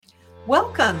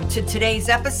Welcome to today's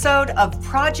episode of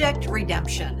Project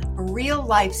Redemption, real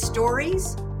life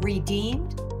stories,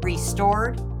 redeemed,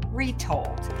 restored,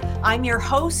 retold. I'm your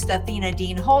host, Athena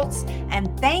Dean Holtz,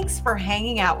 and thanks for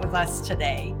hanging out with us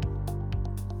today.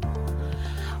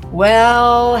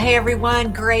 Well, hey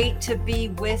everyone, great to be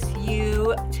with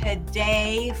you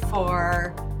today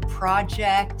for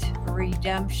Project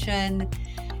Redemption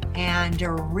and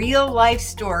real life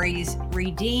stories,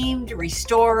 redeemed,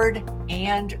 restored,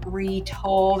 and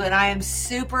retold. And I am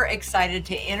super excited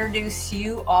to introduce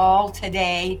you all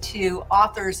today to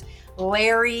authors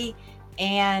Larry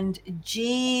and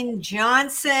Jean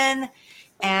Johnson.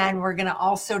 And we're going to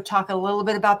also talk a little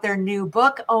bit about their new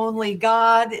book, Only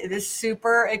God. It is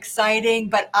super exciting.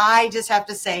 But I just have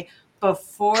to say,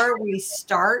 before we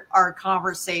start our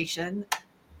conversation,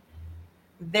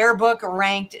 their book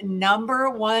ranked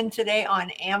 #1 today on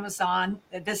Amazon.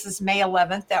 This is May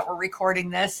 11th that we're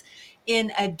recording this,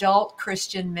 in adult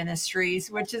Christian ministries,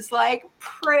 which is like,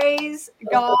 praise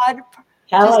God.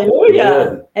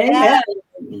 Hallelujah. Amen.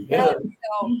 Yeah.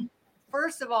 So,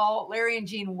 first of all, Larry and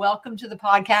Jean, welcome to the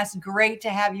podcast. Great to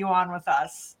have you on with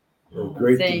us. Well,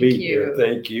 great to be here.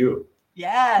 Thank you.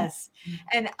 Yes.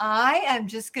 And I am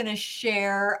just going to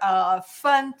share a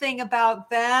fun thing about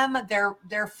them.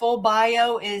 Their full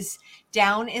bio is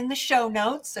down in the show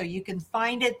notes, so you can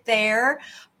find it there.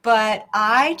 But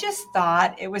I just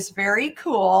thought it was very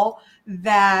cool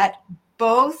that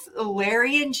both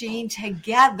Larry and Jean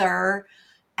together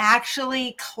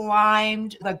actually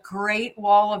climbed the Great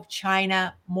Wall of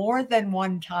China more than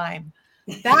one time.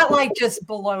 That just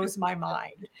blows my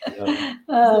mind.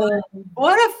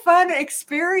 What a fun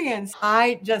experience.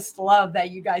 I just love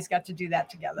that you guys got to do that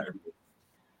together.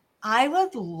 I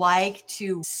would like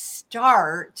to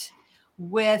start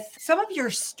with some of your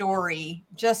story,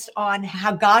 just on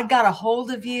how God got a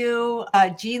hold of you.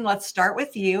 Jean, let's start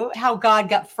with you. How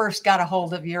God first got a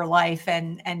hold of your life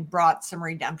and brought some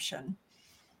redemption.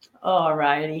 All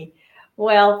righty.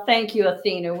 Well, thank you,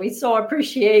 Athena. We so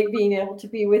appreciate being able to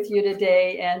be with you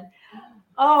today. And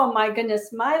oh my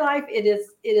goodness, my life, it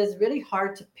is really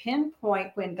hard to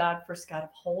pinpoint when God first got a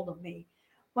hold of me.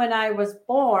 When I was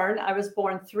born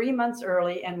 3 months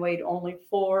early and weighed only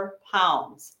 4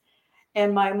 pounds.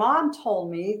 And my mom told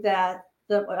me that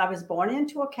I was born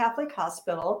into a Catholic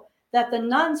hospital, that the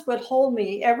nuns would hold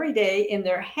me every day in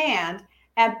their hand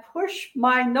and push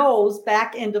my nose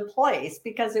back into place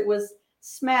because it was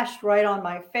smashed right on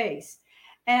my face.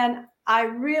 And I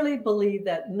really believe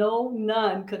that no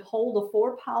nun could hold a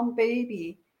 4-pound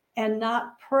baby and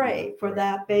not pray for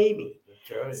that baby.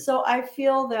 That's right. So I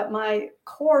feel that my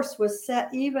course was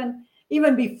set even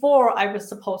before I was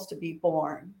supposed to be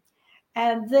born.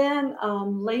 And then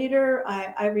later,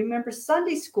 I remember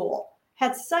Sunday school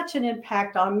had such an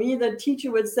impact on me. The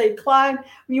teacher would say,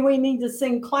 we need to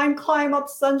sing, climb up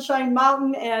Sunshine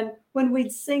Mountain. And when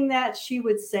we'd sing that, she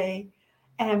would say,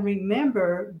 and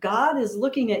remember, God is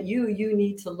looking at you. You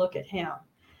need to look at him.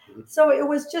 So it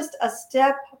was just a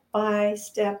step by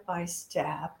step.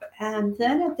 And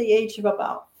then at the age of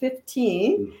about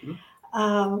 15,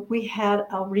 we had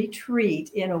a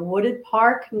retreat in a wooded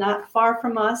park not far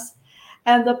from us.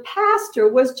 And the pastor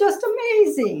was just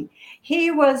amazing.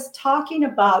 He was talking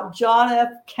about John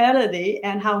F. Kennedy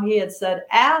and how he had said,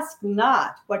 ask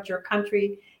not what your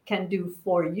country can do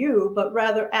for you, but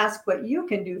rather ask what you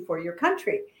can do for your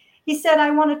country. He said, I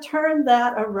want to turn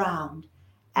that around.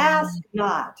 Ask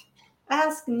not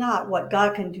what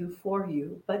God can do for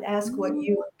you, but ask what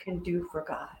you can do for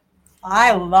God.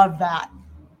 I love that.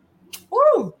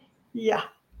 Woo! Yeah.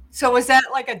 So was that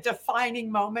like a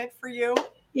defining moment for you?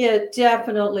 It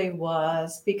definitely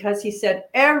was, because he said,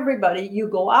 everybody, you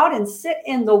go out and sit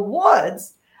in the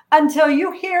woods until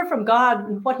you hear from God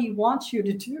and what he wants you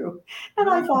to do. And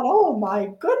I thought, oh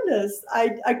my goodness,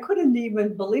 I couldn't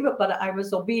even believe it, but I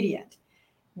was obedient.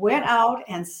 Went out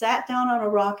and sat down on a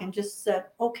rock and just said,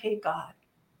 okay, God,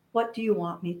 what do you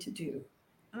want me to do?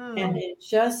 And in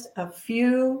just a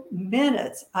few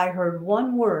minutes, I heard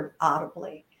one word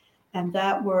audibly, and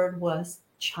that word was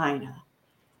China.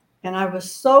 And I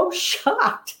was so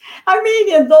shocked. I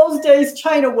mean, in those days,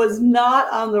 China was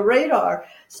not on the radar.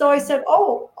 So I said,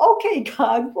 oh, okay,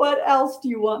 God, what else do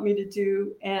you want me to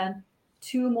do? And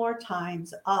 2 more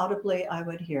times audibly, I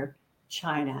would hear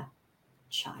China.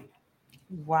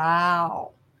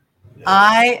 Wow. Yeah.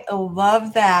 I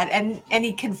love that. And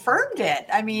he confirmed it.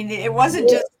 I mean, it wasn't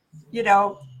just,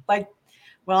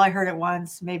 I heard it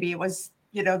once, maybe it was,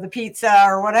 the pizza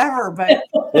or whatever, but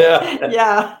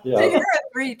yeah. To hear it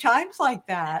 3 times like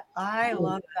that. I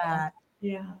love that.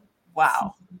 Yeah.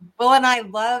 Wow. Well, and I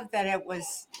love that it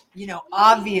was,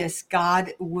 obvious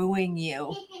God wooing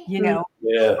you,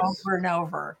 Yes. over and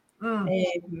over.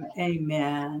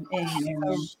 Amen. So,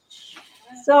 Amen.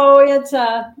 So it's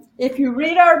if you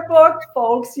read our book,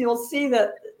 folks, you'll see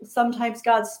that sometimes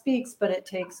God speaks, but it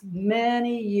takes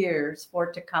many years for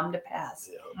it to come to pass.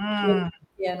 mm,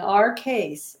 In our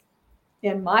case,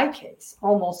 in my case,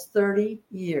 almost 30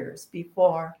 years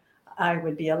before I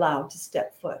would be allowed to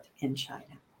step foot in China.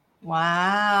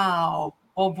 wow.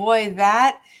 Well, boy,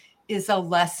 that is a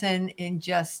lesson in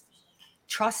just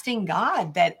trusting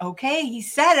God that, okay, he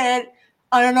said it.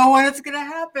 I don't know when it's going to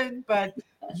happen, but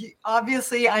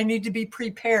obviously I need to be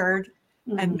prepared.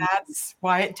 And Mhm. that's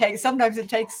why sometimes it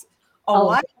takes a A while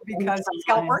long because he's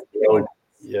got time. work to do. Oh,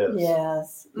 yes.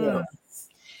 Yes, Mm. yes.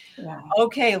 Yeah.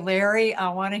 Okay, Larry, I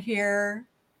want to hear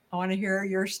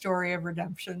your story of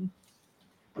redemption.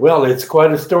 Well, it's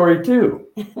quite a story too.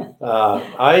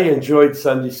 I enjoyed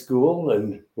Sunday school,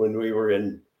 and when we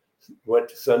went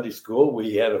to Sunday school,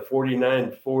 we had a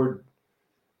 '49 Ford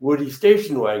Woody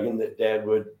station wagon that Dad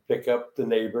would pick up the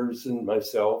neighbors and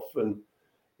myself and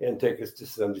take us to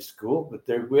Sunday school.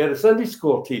 But we had a Sunday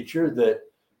school teacher that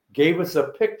gave us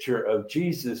a picture of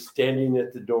Jesus standing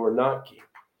at the door knocking,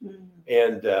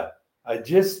 and I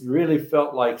just really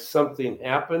felt like something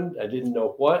happened. I didn't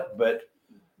know what, but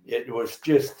it was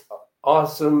just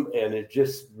awesome, and it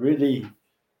just really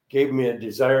gave me a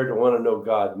desire to want to know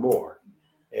God more.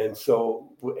 And so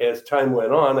as time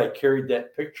went on, I carried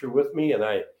that picture with me, and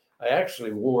I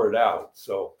actually wore it out.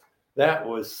 So that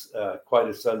was quite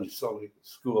a Sunday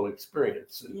school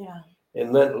experience. Yeah.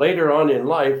 And then later on in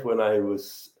life, when I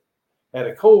had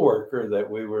a coworker that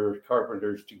we were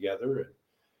carpenters together, and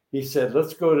he said,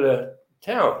 "Let's go to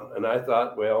town." And I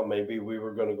thought, well, maybe we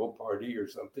were going to go party or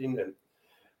something.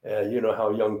 And you know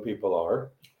how young people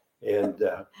are. And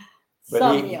but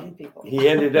Some young people. he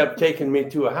ended up taking me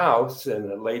to a house,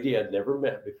 and a lady I'd never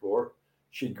met before.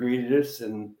 She greeted us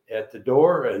at the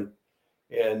door and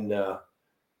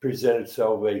presented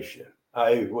salvation.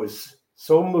 I was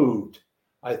so moved.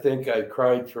 I think I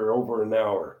cried for over an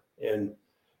hour, and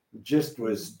just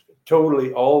was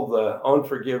totally, all the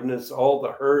unforgiveness, all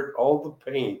the hurt, all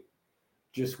the pain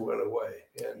just went away,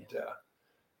 and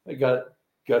I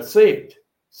got saved.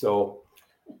 So,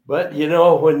 but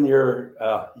when you're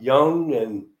young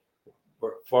and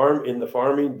in the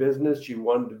farming business, you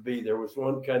wanted to be. There was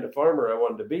one kind of farmer I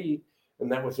wanted to be,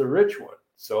 and that was a rich one.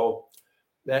 So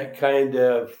that kind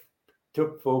of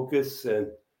took focus,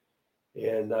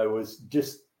 and I was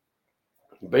just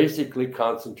basically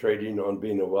concentrating on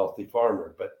being a wealthy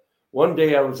farmer. But one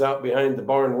day I was out behind the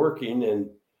barn working, and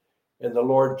the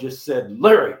Lord just said,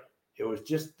 "Larry," it was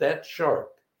just that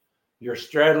sharp. "You're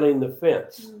straddling the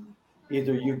fence.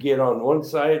 Either you get on one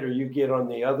side or you get on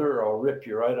the other, or I'll rip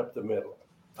you right up the middle."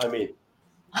 I mean,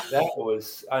 that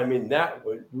was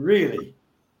really.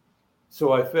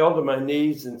 So I fell to my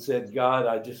knees and said, "God,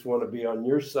 I just want to be on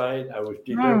your side." I was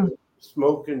delivered,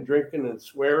 smoking, drinking, and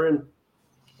swearing,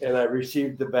 and I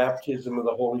received the baptism of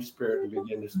the Holy Spirit and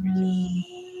began to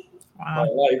speak. My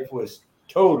Wow. life was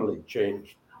totally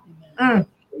changed. Mm.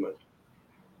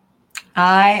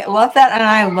 I love that. And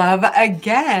I love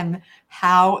again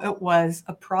how it was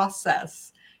a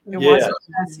process. It Yeah. wasn't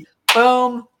just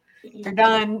boom, you're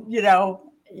done.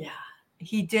 Yeah.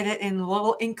 He did it in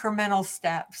little incremental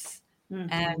steps. Mhm.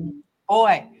 And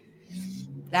boy,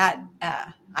 that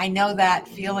I know that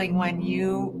feeling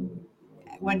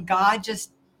when God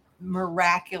just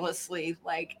miraculously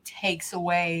like takes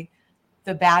away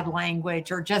the bad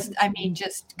language, or just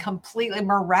just completely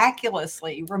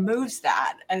miraculously removes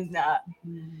that. And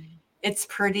it's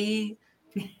pretty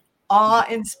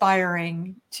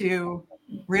awe-inspiring to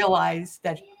realize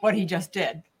that what he just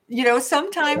did.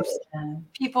 Sometimes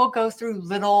people go through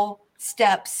little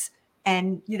steps,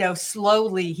 and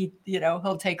slowly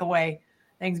he'll take away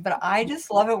things, but I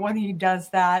just love it when he does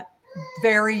that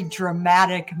very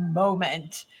dramatic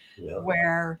moment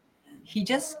where he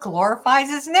just glorifies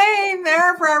his name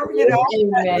there for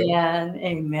Amen.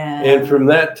 Amen. And from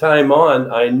that time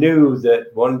on, I knew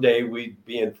that one day we'd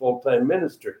be in full-time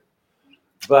ministry.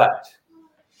 But,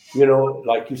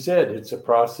 like you said, it's a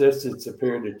process. It's a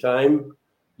period of time.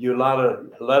 You let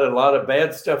a lot of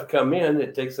bad stuff come in.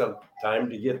 It takes a time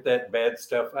to get that bad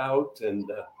stuff out. And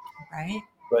right.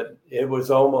 but it was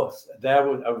I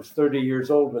was 30 years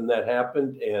old when that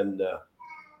happened, and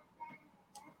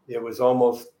it was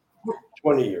almost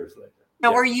 20 years later.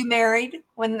 Now, were you married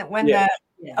when Yeah.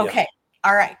 okay.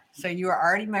 All right. So you were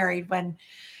already married when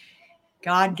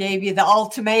God gave you the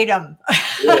ultimatum.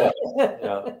 Yeah.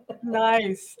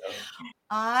 Nice.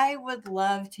 I would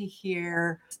love to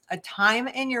hear a time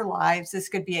in your lives. This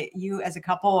could be you as a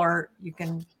couple, or you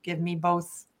can give me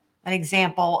both an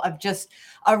example of just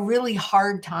a really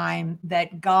hard time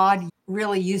that God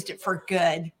really used it for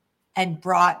good and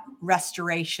brought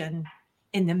restoration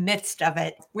in the midst of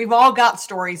it. We've all got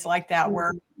stories like that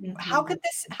where how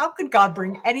could God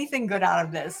bring anything good out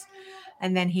of this?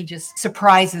 And then he just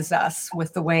surprises us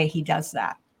with the way he does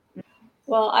that.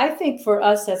 Well, I think for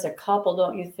us as a couple,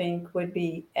 don't you think, would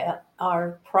be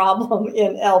our problem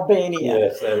in Albania?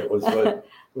 Yes, that was what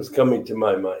was coming to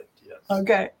my mind. Yes.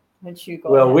 Okay. Would you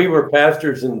go Well, ahead? we were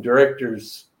pastors and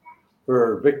directors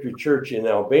for Victory Church in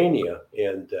Albania,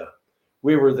 and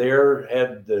we were there,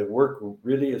 had the work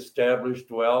really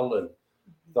established well, and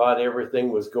thought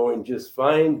everything was going just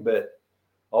fine. But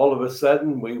all of a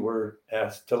sudden, we were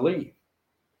asked to leave,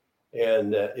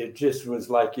 and it just was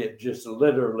like it just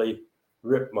literally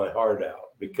ripped my heart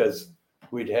out, because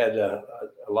we'd had a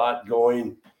lot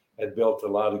going, had built a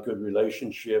lot of good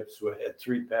relationships. We had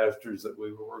 3 pastors that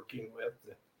we were working with,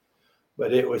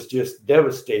 but it was just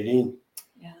devastating.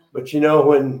 Yeah. But you know,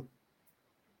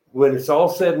 when it's all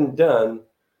said and done,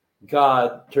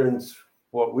 God turns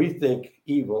what we think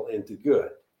evil into good.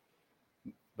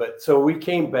 But so we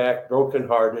came back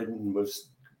brokenhearted and was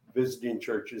visiting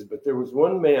churches. But there was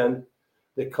one man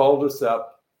that called us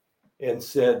up and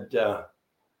said,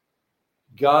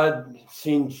 God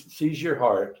sees your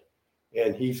heart,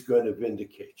 and he's going to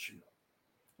vindicate you.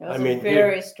 It was a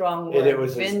very strong word. And it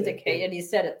was vindicate, and he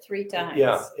said it 3 times.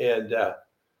 Yeah, and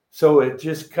so it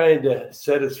just kind of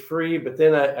set us free. But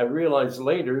then I realized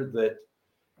later that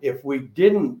if we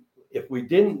didn't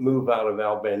move out of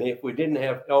Albania, if we didn't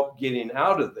have help getting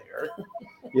out of there,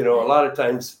 you know, a lot of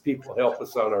times people help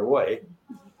us on our way,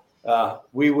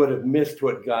 we would have missed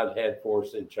what God had for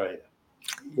us in China,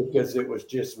 because it was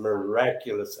just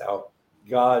miraculous how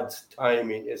God's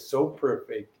timing is so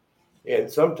perfect.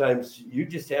 And sometimes you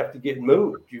just have to get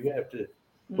moved. You have to,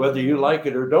 whether you like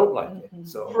it or don't like it.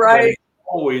 So Right.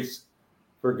 Always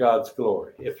for God's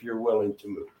glory, if you're willing to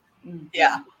move.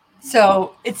 Yeah.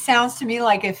 So it sounds to me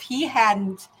like if he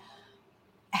hadn't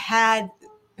had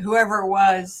whoever it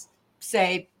was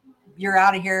say, you're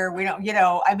out of here, we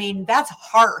don't, I mean, that's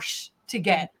harsh to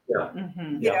get, Yeah.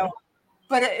 you know,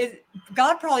 but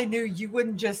God probably knew you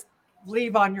wouldn't just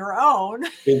leave on your own.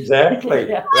 Exactly.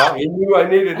 Yeah, he knew I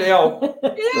needed help.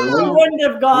 We wouldn't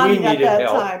have gone at that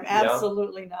help. time.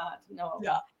 Absolutely not. No.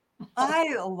 Yeah.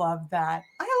 I love that.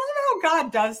 I love how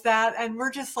God does that. And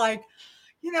we're just like,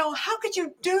 how could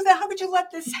you do that? How could you let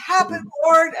this happen,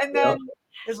 Lord? And then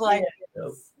it's like,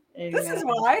 this is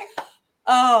why.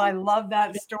 Oh, I love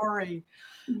that story.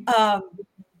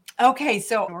 Okay,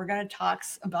 so we're going to talk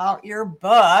about your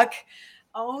book,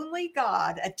 Only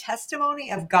God, a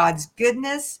testimony of God's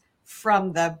goodness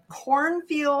from the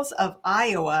cornfields of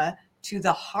Iowa to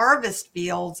the harvest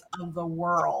fields of the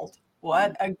world.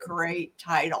 What a great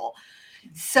title.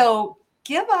 So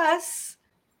give us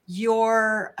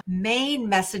your main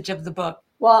message of the book.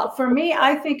 Well, for me,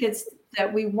 I think it's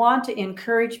that we want to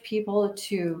encourage people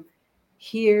to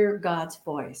hear God's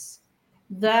voice.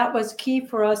 That was key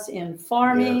for us in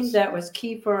farming. Yes. That was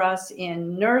key for us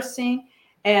in nursing.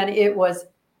 And it was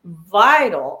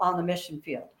vital on the mission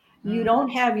field. You don't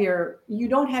have your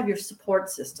support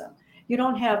system. You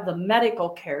don't have the medical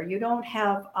care. You don't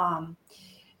have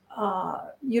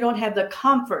the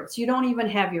comforts. You don't even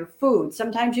have your food.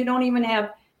 Sometimes you don't even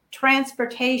have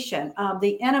transportation.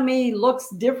 The enemy looks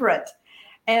different.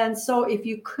 And so if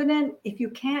you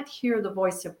can't hear the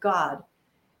voice of God,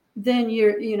 then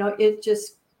it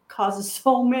just causes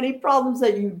so many problems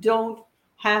that you don't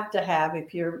have to have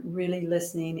if you're really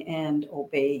listening and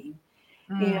obeying.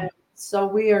 And so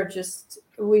we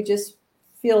just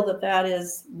feel that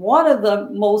is one of the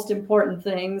most important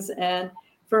things. And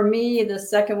for me, the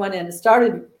second one, and it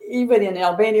started even in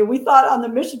Albania, we thought on the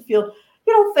mission field,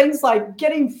 things like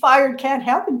getting fired can't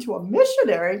happen to a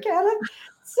missionary, can it?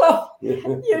 So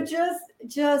you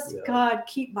just God,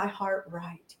 keep my heart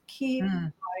right. Keep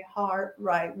my heart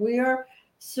right. We are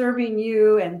serving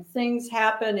you, and things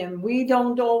happen, and we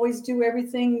don't always do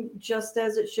everything just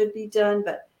as it should be done,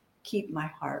 but keep my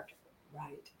heart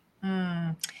right.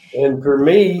 And for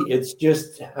me, it's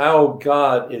just how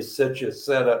God is such a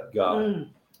setup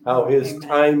God, how his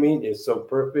timing is so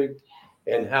perfect,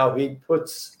 and how he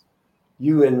puts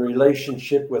you in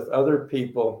relationship with other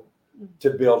people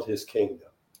to build his kingdom.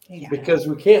 Because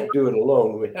we can't do it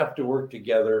alone. We have to work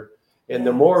together. And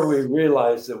the more we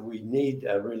realize that we need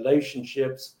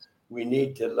relationships, we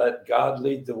need to let God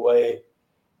lead the way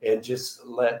and just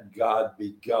let God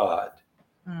be God.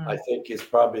 I think is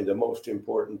probably the most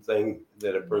important thing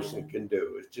that a person can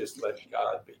do is just let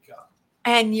God be God.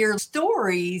 And your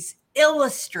stories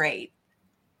illustrate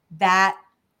that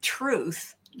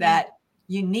truth that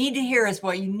you need to hear his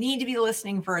voice. You need to be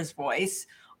listening for his voice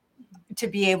to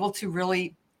be able to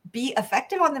really be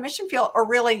effective on the mission field, or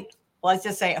really, let's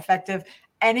just say effective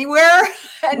anywhere.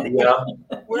 And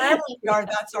wherever we are,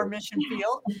 that's our mission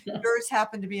field. Yours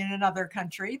happen to be in another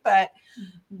country, but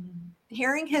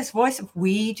hearing his voice, if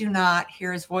we do not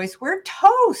hear his voice, we're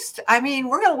toast. I mean,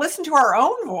 we're going to listen to our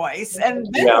own voice, and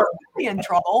then we're really in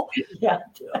trouble.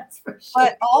 That's for sure.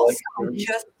 But also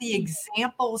just the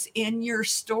examples in your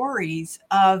stories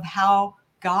of how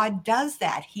God does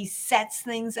that. He sets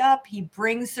things up. He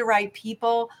brings the right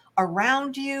people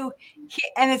around you.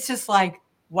 And it's just like,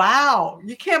 wow,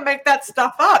 you can't make that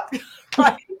stuff up.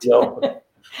 Right? No,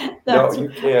 you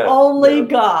can't. Only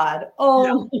God.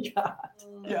 Only God.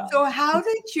 Yeah. So how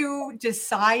did you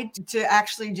decide to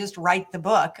actually just write the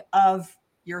book of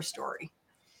your story?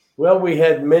 Well, we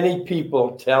had many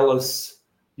people tell us,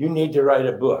 you need to write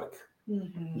a book.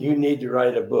 You need to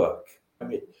write a book. I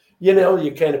mean,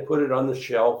 you kind of put it on the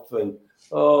shelf and,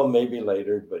 maybe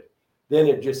later. But then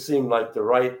it just seemed like the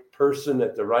right person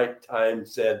at the right time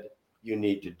said, you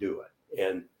need to do it.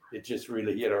 And it just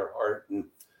really hit our heart and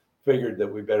figured that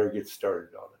we better get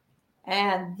started on it.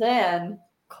 And then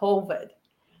COVID.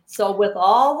 So with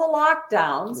all the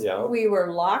lockdowns, we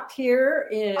were locked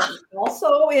here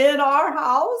also in our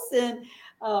house, and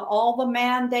all the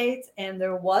mandates, and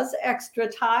there was extra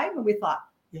time. And we thought,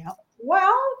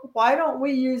 well, why don't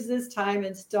we use this time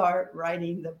and start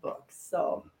writing the book?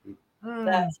 So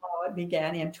that's how it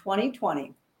began in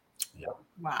 2020.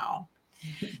 Wow.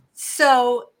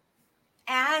 So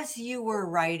as you were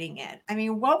writing it, I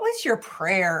mean, what was your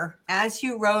prayer as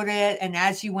you wrote it and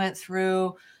as you went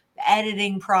through the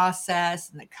editing process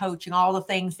and the coaching, all the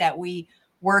things that we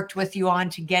worked with you on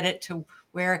to get it to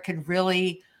where it could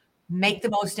really make the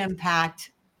most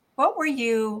impact? What were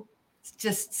you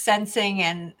just sensing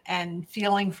and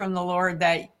feeling from the Lord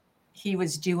that he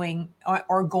was doing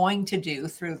or going to do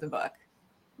through the book?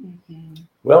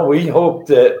 Well, we hope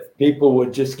that people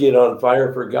would just get on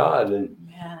fire for God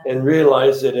and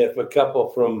realize that if a couple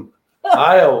from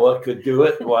Iowa could do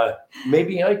it, well,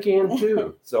 maybe I can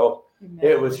too. So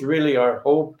it was really our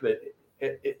hope.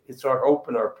 It's our hope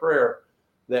and our prayer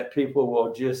that people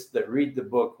will that read the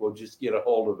book will just get a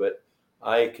hold of it.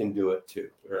 I can do it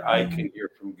too, or I can hear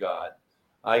from God.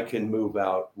 I can move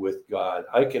out with God.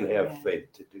 I can have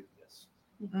faith to do this.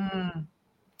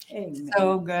 Amen.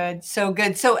 So good. So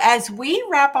good. So as we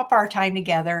wrap up our time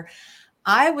together,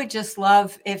 I would just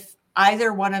love if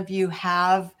either one of you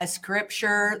have a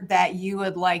scripture that you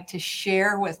would like to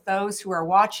share with those who are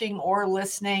watching or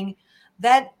listening,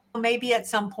 that maybe at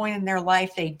some point in their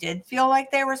life they did feel like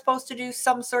they were supposed to do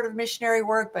some sort of missionary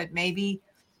work, but maybe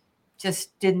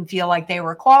just didn't feel like they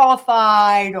were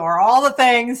qualified, or all the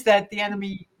things that the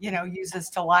enemy, uses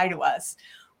to lie to us.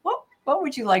 What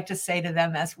would you like to say to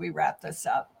them as we wrap this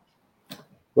up?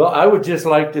 Well, I would just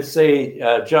like to say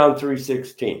John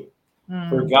 3:16.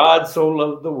 For God so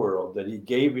loved the world that he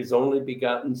gave his only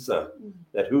begotten Son,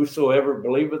 that whosoever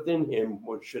believeth in him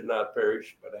should not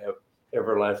perish, but have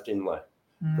everlasting life.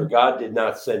 For God did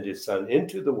not send his Son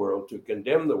into the world to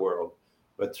condemn the world,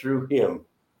 but through him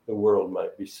the world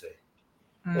might be saved.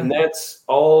 And that's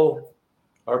all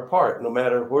our part. No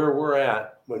matter where we're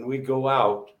at, when we go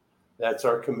out, that's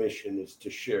our commission, is to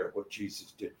share what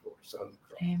Jesus did for us on the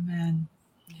cross. Amen.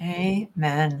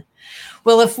 Amen.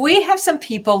 Well, if we have some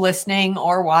people listening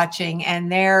or watching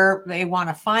and they want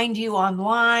to find you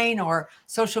online or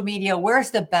social media, where's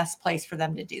the best place for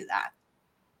them to do that?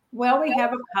 Well, we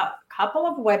have a couple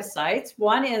of websites.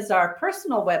 One is our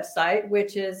personal website,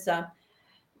 which is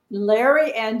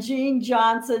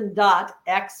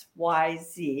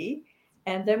LarryandJeanJohnson.xyz.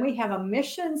 And then we have a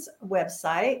missions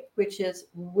website, which is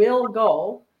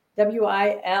willgo,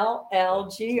 WILLGO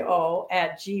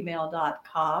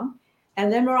 @gmail.com.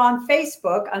 And then we're on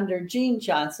Facebook under Jean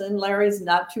Johnson. Larry's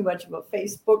not too much of a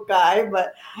Facebook guy,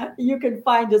 but you can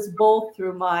find us both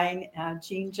through mine,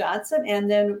 Jean Johnson. And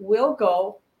then Will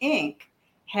Go Inc.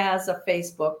 has a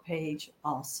Facebook page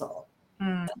also.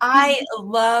 I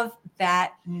love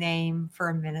that name for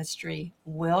a ministry.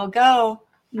 Will Go.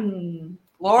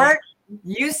 Lord,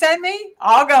 you send me,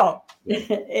 I'll go.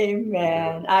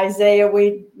 Amen.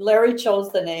 Larry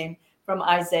chose the name from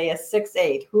Isaiah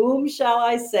 6:8. Whom shall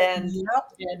I send,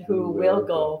 and who will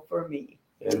go for me?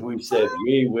 And we said,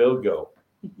 we will go.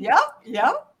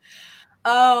 Yep.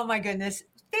 Oh my goodness.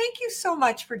 thank you so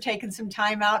much for taking some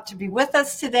time out to be with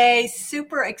us today.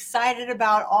 Super excited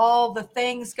about all the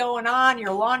things going on,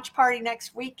 your launch party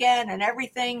next weekend and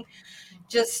everything.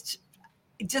 Just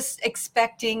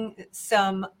expecting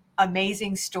some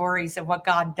amazing stories of what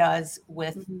God does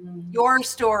with your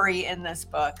story in this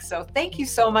book. So thank you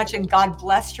so much, and God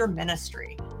bless your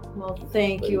ministry. Well,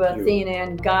 thank you, Athena,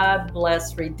 and God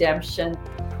bless Redemption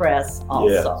Press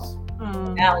also.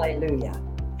 Yes. Hallelujah.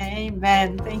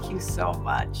 Amen. Thank you so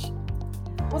much.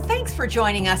 Well, thanks for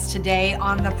joining us today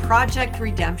on the Project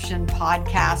Redemption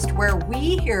podcast, where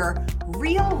we hear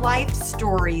real life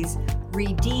stories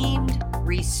redeemed,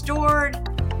 restored,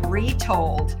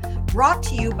 retold, brought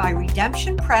to you by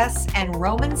Redemption Press and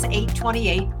Romans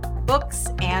 8:28 Books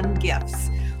and Gifts.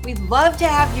 We'd love to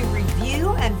have you review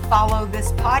and follow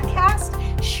this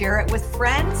podcast, share it with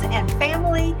friends and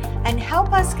family, and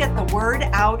help us get the word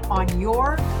out on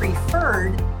your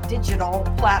preferred digital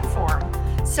platform.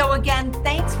 So again,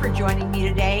 thanks for joining me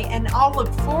today, and I'll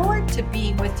look forward to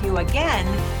being with you again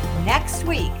next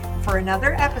week for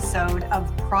another episode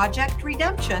of Project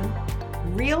Redemption,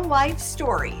 Real Life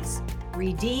Stories,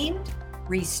 Redeemed,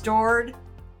 Restored,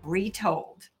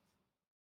 Retold.